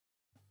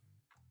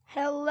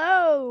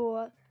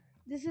Hello!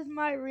 This is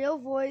my real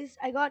voice.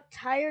 I got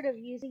tired of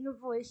using a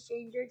voice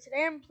changer.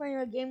 Today I'm playing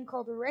a game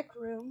called Rec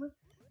Room.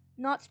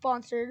 Not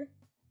sponsored.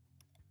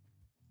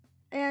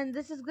 And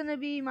this is going to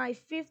be my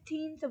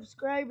 15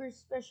 subscribers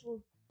special.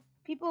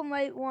 People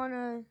might want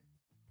to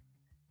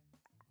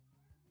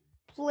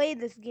play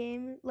this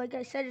game. Like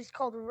I said, it's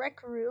called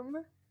Rec Room.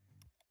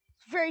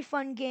 It's a very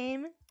fun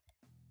game.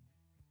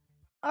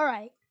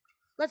 Alright,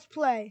 let's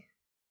play.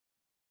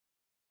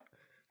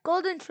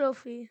 Golden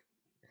Trophy.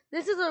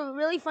 This is a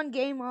really fun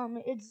game.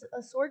 It's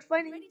a sword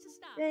fighting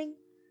thing.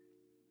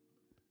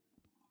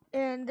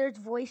 And there's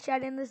voice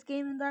chat in this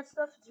game and that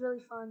stuff. It's really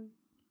fun.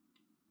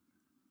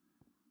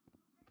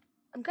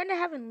 I'm kind of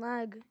having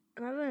lag.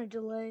 I'm having a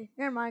delay.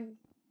 Never mind.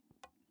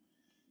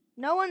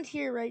 No one's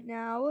here right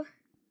now.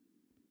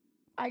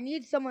 I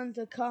need someone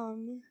to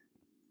come.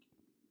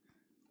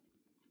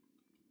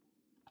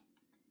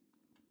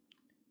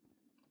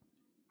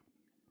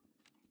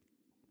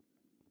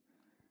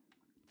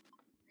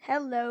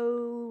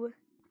 Hello.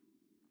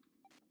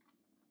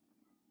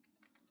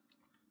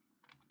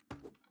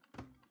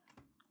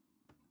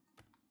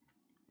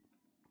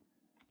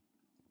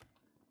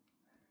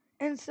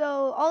 And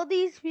so all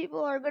these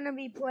people are going to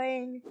be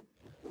playing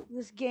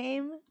this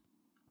game.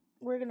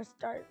 We're going to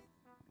start.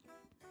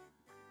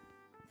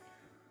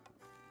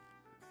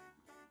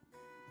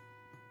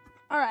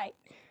 All right.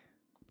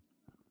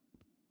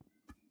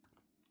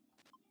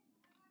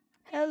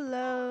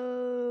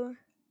 Hello.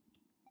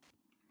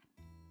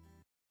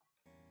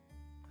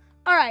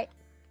 All right.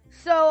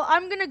 So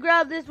I'm going to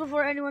grab this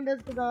before anyone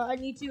does because I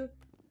need to.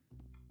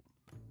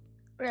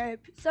 Right.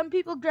 Some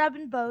people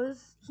grabbing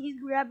bows. He's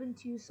grabbing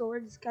two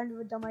swords. Kind of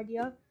a dumb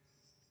idea.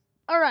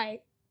 All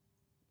right.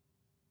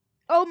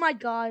 Oh my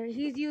god.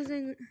 He's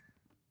using.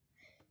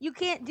 You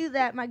can't do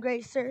that, my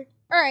great sir.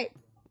 All right.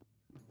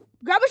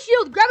 Grab a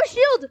shield. Grab a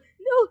shield.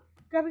 No.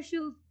 Grab a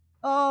shield.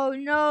 Oh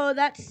no.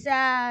 That's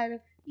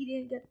sad. He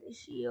didn't get the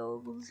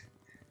shield.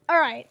 All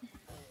right.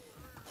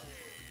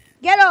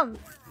 Get him.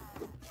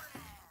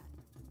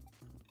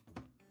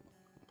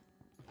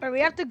 All right. We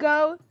have to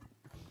go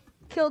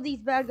kill these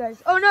bad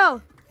guys. Oh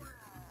no.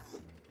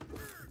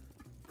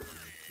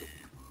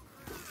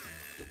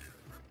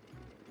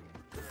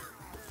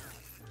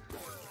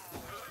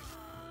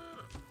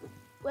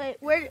 Wait,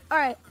 where? All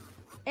right.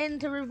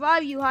 And to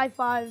revive you, high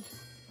five.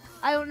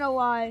 I don't know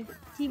why.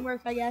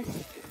 Teamwork, I guess.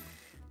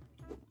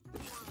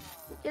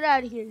 Get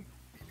out of here.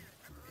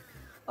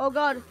 Oh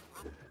god.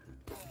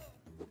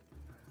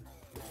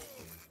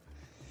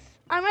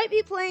 I might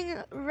be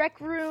playing Rec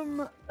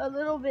Room a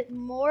little bit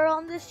more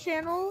on this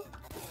channel.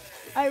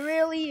 I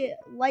really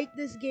like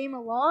this game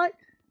a lot.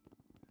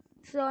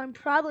 So I'm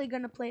probably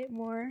going to play it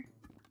more.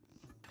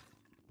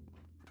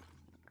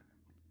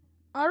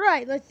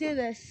 Alright, let's do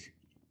this.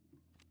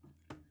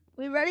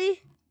 We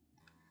ready?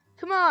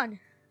 Come on.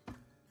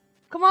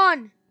 Come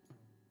on.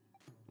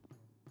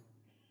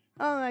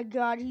 Oh my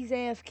god, he's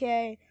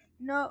AFK.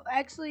 No,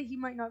 actually, he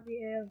might not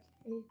be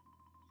AFK.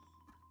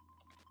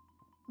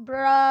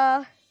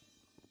 Bruh.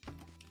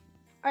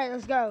 Alright,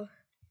 let's go.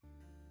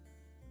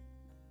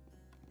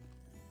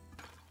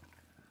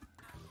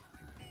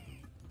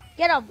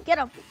 Get him, get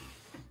him.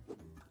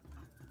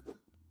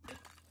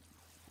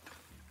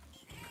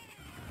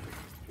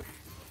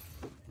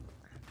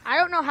 I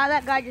don't know how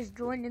that guy just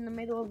joined in the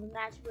middle of the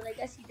match, but I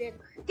guess he did.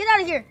 Get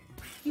out of here,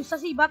 you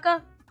sussy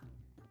bucka.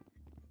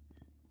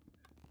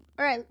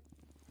 Alright,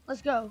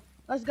 let's go.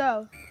 Let's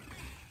go.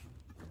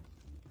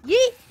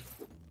 Yeet!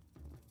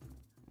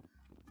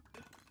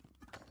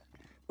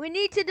 We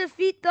need to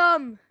defeat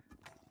them.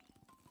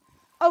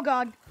 Oh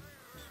god.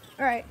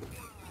 Alright.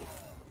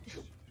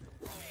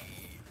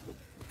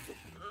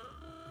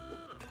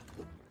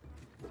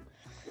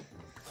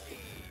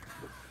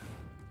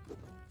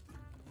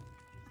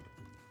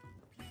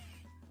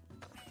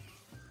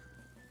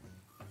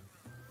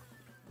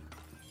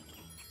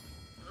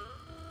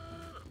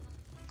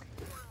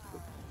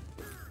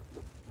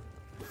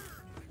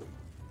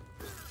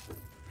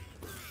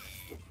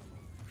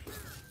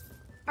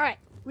 Alright,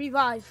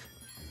 revive.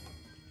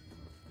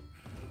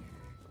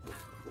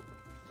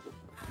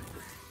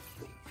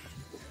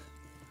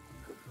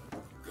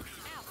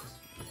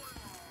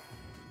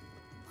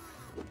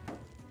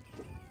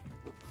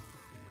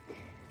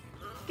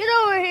 Get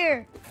over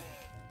here!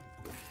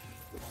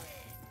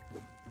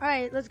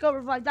 Alright, let's go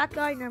revive that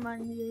guy. Never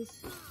mind, he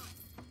is.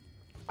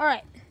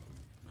 Alright.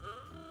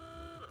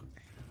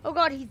 Oh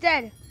god, he's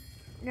dead.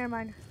 Never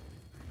mind.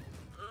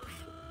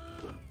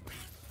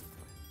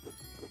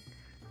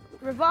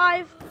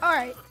 Revive.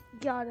 Alright,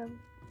 got him.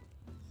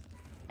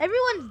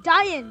 Everyone's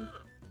dying.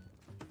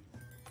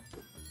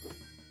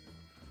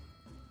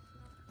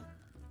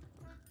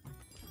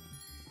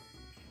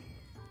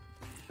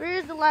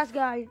 Where's the last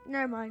guy?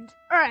 Never mind.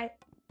 Alright.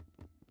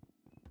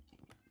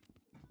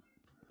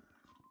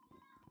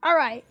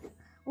 Alright.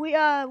 We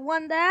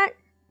won that.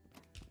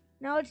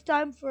 Now it's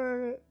time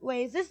for...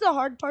 Wait, is this the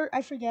hard part?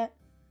 I forget.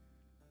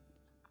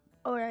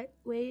 Alright,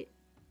 wait.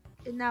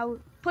 And now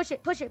push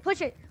it, push it,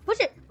 push it, push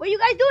it. What are you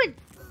guys doing?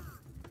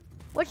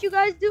 What you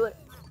guys doing?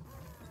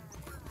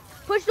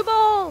 Push the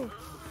ball!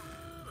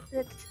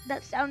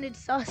 That sounded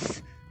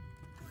sus.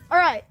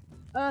 Alright.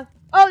 Oh,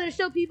 there's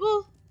still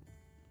people?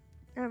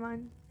 Never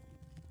mind.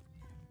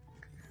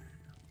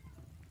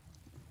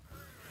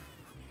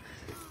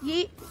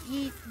 Yeet,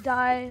 yeet,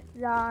 die,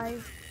 die.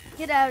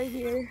 Get out of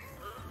here.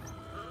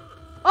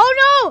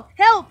 Oh no!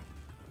 Help!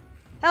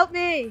 Help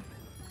me!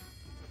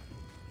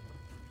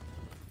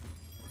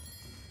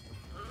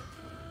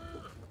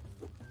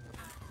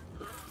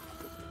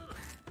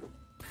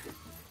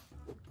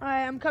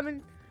 Alright, I'm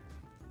coming.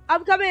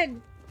 I'm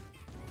coming!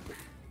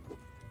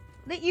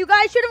 You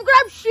guys should have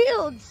grabbed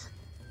shields!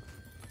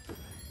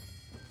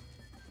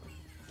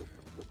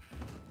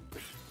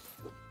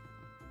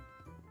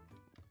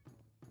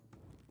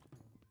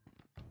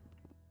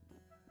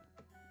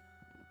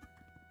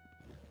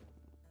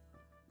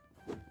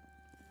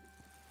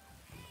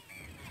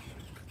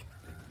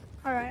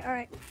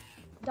 Alright.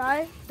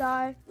 Die,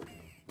 die,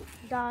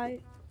 die,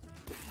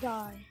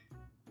 die.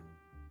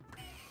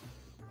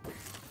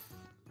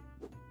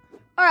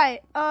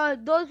 Alright,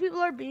 those people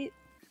are beat.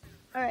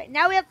 Alright,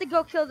 now we have to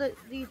go kill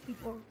these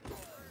people.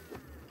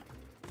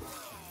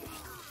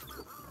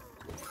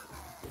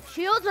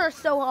 Shields are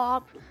so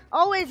OP.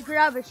 Always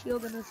grab a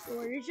shield and a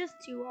sword. It's just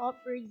too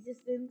OP for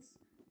existence.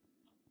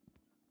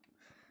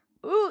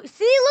 Ooh,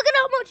 see? Look at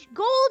how much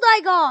gold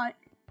I got!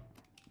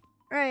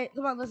 Alright,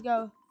 come on, let's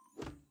go.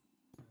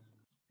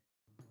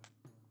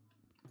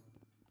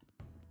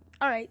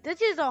 Alright,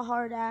 this is a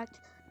hard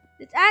act.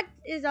 This act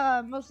is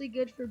mostly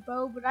good for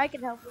bow, but I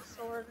can help with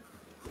sword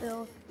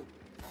still.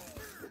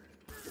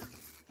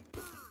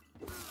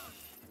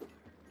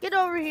 Get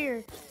over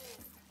here.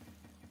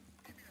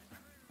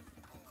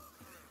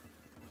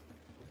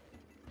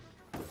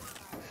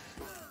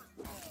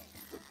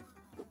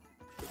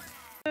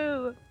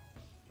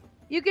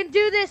 You can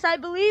do this. I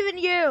believe in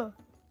you.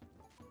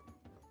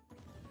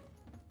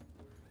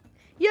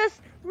 Yes,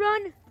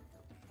 run.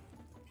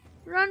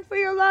 Run for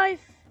your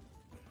life.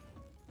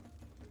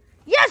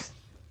 Yes!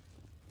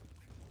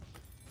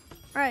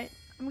 Alright,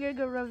 I'm gonna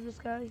go rev this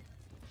guy.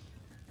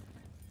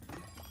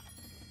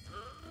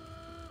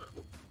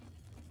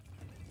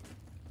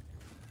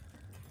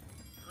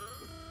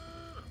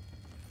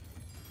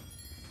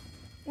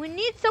 We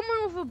need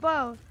someone with a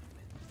bow.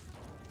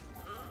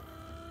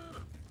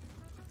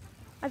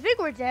 I think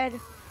we're dead.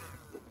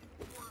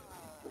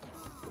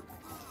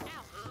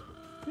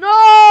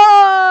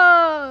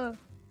 No!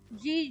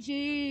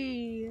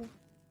 GG.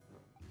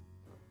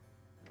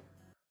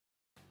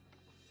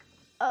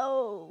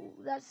 Oh,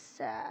 that's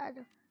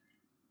sad.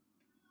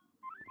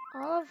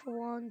 I'll have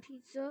one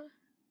pizza.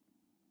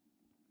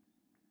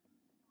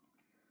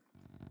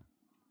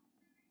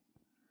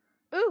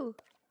 Ooh,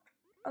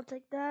 I'll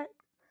take that.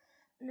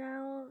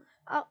 Now,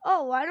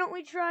 oh, why don't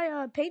we try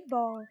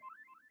paintball?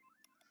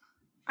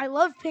 I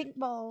love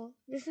paintball.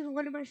 This is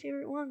one of my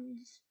favorite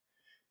ones.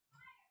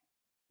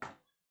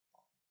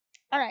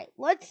 Alright,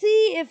 let's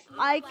see if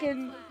I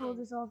can pull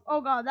this off.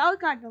 Oh god, that was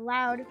kind of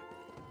loud.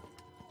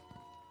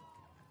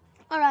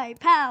 Alright,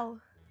 pow.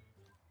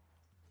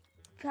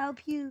 Pow,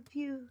 pew,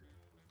 pew.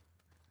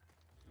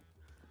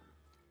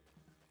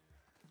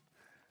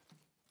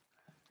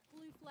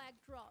 Blue flag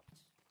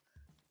dropped.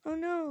 Oh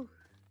no.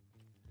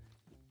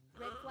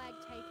 Red flag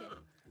taken.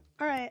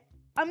 Alright,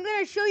 I'm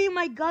gonna show you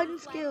my gun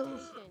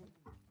skills.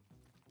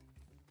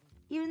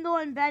 Even though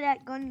I'm bad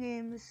at gun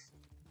games.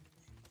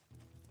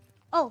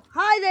 Oh,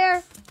 hi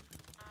there.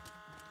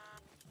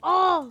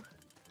 Oh.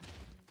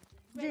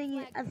 Dang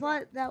it, I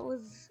thought that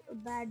was a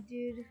bad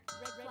dude.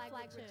 Red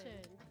flag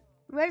returned.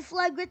 Red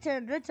flag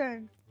returned,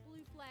 return.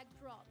 Blue flag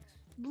dropped.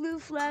 Blue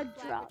flag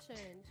dropped.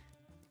 Returned.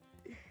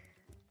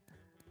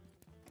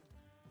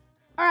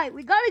 Alright,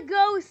 we gotta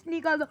go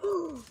sneak on the...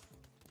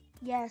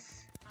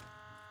 Yes.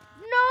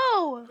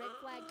 No! Red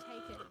flag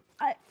taken.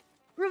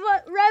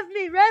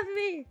 Rev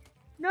me!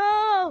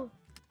 No!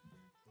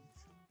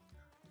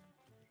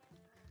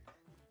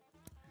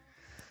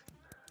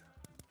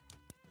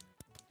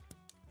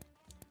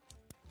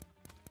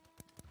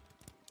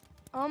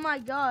 Oh my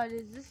god,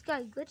 is this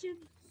guy glitching?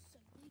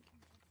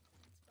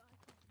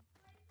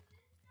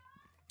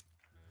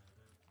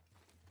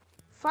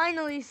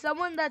 Finally,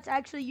 someone that's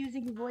actually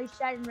using voice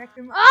chat in Rec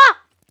Room. Ah!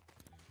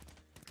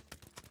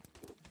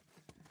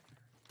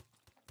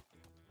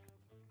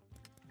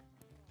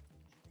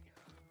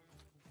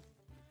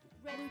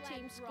 Red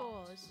team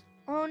scores.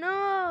 Oh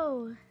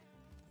no!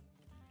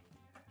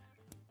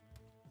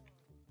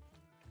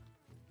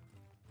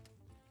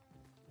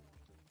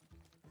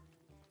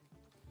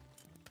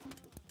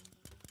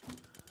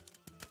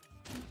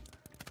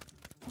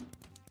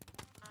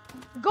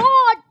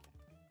 God!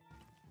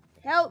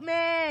 Help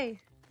me!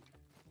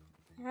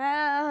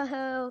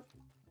 Help!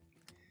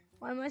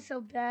 Why am I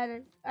so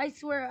bad? I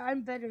swear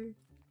I'm better.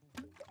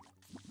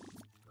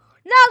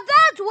 Now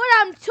that's what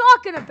I'm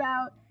talking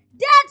about!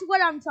 That's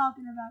what I'm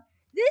talking about!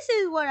 This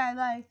is what I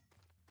like.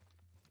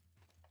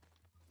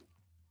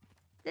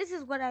 This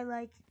is what I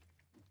like.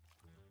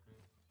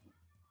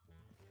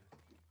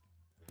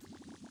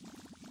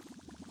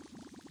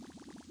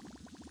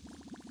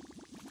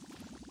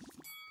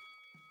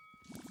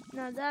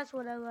 No, that's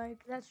what I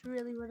like. That's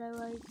really what I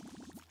like.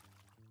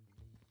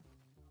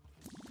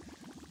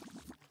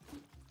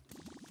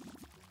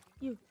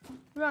 You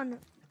run.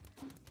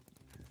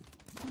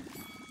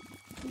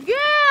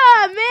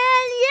 Yeah,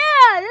 man.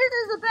 Yeah, this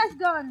is the best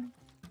gun.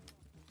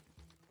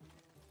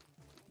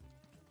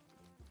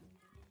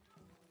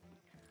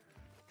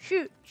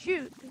 Shoot,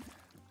 shoot.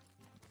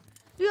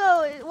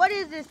 Yo, what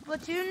is this,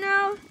 Splatoon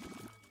now?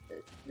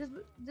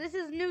 This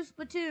is new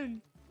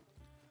Splatoon.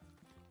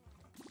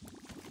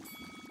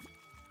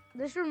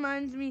 This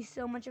reminds me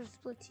so much of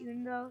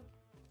Splatoon, though.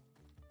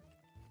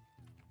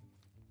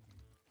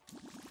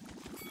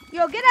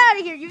 Yo, get out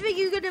of here. You think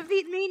you can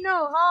defeat me?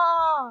 No.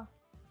 Ha.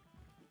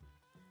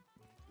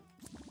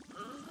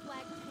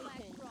 Flag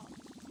taken.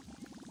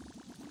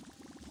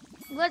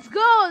 Let's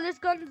go. This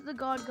gun's the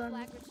god gun.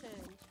 Flag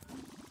returned.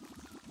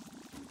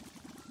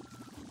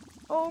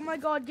 Oh my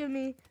god, give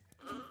me.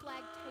 Blue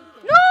flag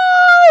taken. No,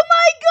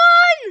 my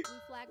gun!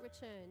 Blue flag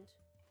returned.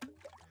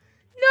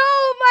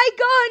 No, my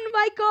gun,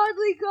 my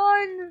godly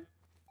gun.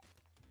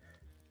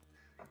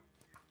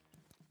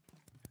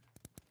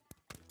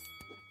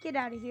 Get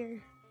out of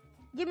here.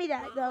 Give me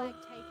that, Red though.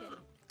 flag taken.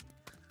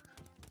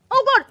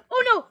 Oh god!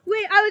 Oh no!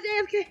 Wait, I was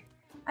AFK.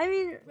 I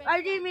mean, Red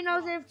I didn't flag mean I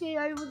was dropped. AFK.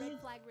 I was Red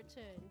flag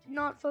returned.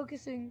 not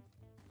focusing.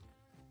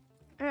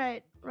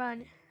 Alright,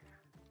 run.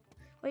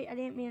 Wait, I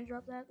didn't mean to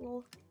drop that.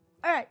 Lol.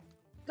 Alright,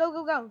 go,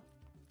 go, go.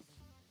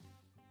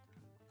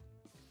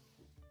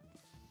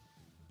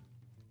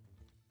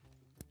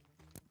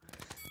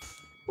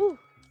 Ooh.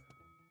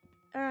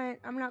 Alright,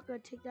 I'm not gonna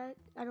take that.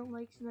 I don't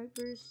like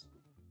snipers.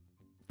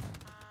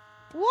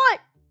 What?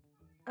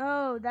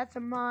 Oh, that's a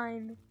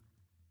mine.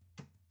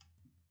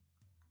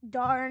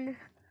 Darn.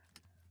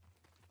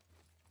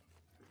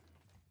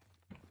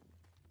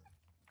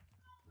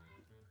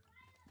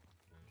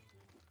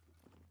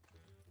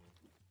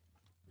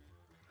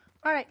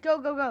 Alright, go,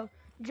 go, go.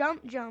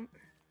 Jump, jump.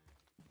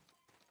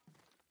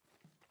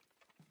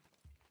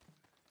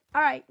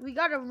 Alright, we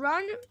gotta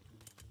run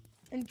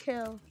and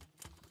kill.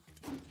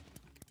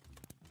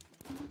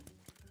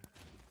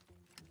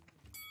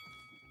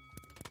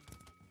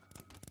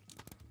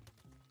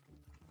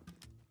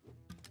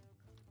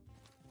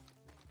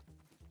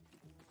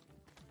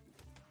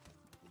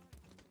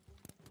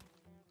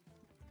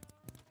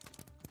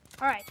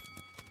 Alright.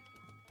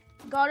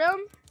 Got him.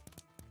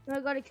 Now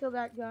I gotta kill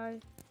that guy.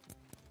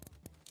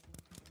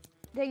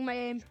 Dang my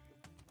aim.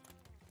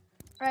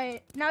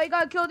 Alright, now we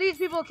gotta kill these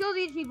people. Kill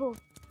these people.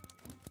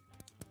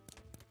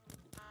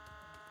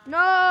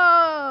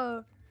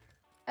 No!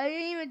 I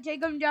didn't even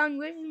take them down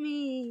with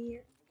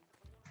me.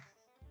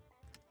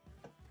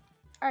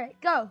 Alright,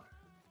 go.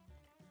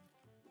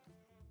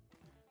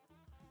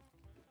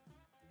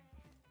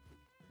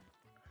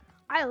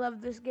 I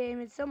love this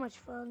game. It's so much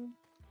fun.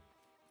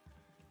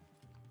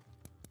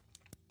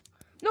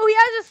 No, he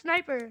has a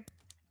sniper.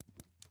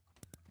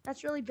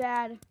 That's really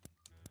bad.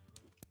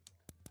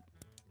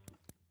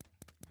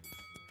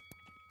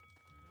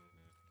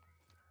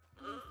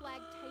 Blue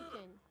flag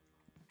taken.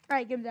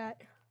 Alright, give him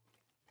that.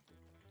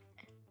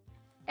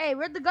 Hey,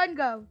 where'd the gun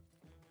go?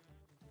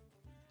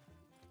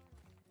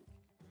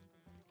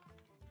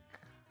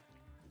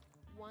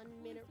 One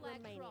minute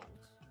remaining.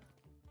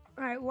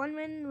 Alright, 1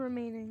 minute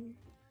remaining.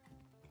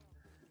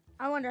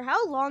 I wonder,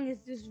 how long is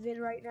this vid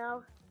right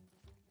now?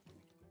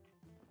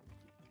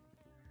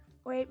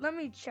 Wait, let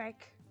me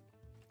check.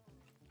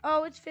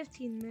 Oh, it's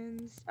 15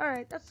 minutes.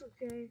 Alright, that's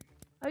okay.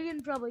 I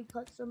can probably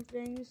cut some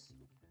things.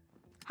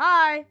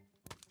 Hi!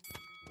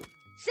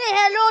 Say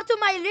hello to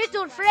my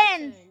little Flag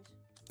friend! returned.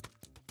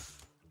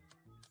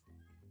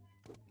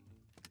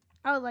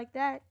 I would like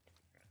that.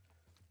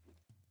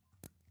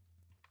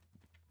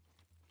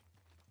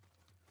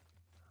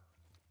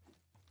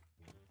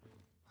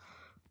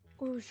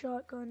 Oh,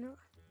 shotgun.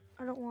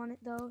 I don't want it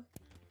though.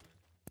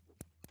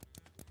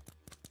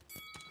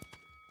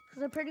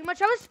 Because I pretty much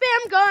have a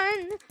spam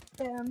gun!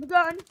 Spam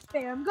gun!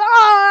 Spam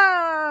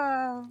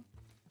gun!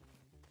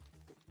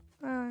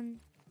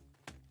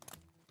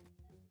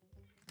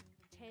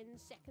 10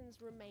 seconds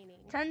remaining.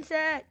 10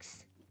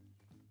 secs.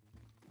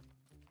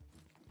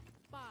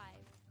 5,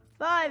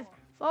 5,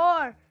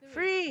 4,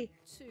 3,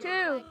 2, 2,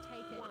 flag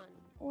taken.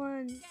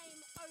 1. Game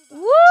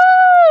over.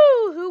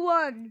 Woo! Who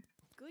won?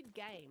 Good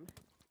game.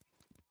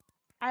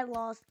 I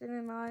lost,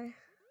 didn't I?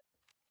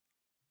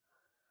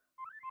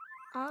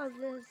 Oh,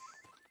 this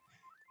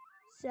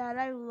sad.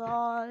 I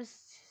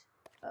lost.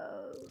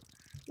 Oh.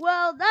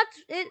 Well,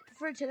 that's it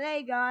for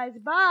today, guys.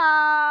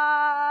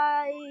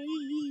 Bye.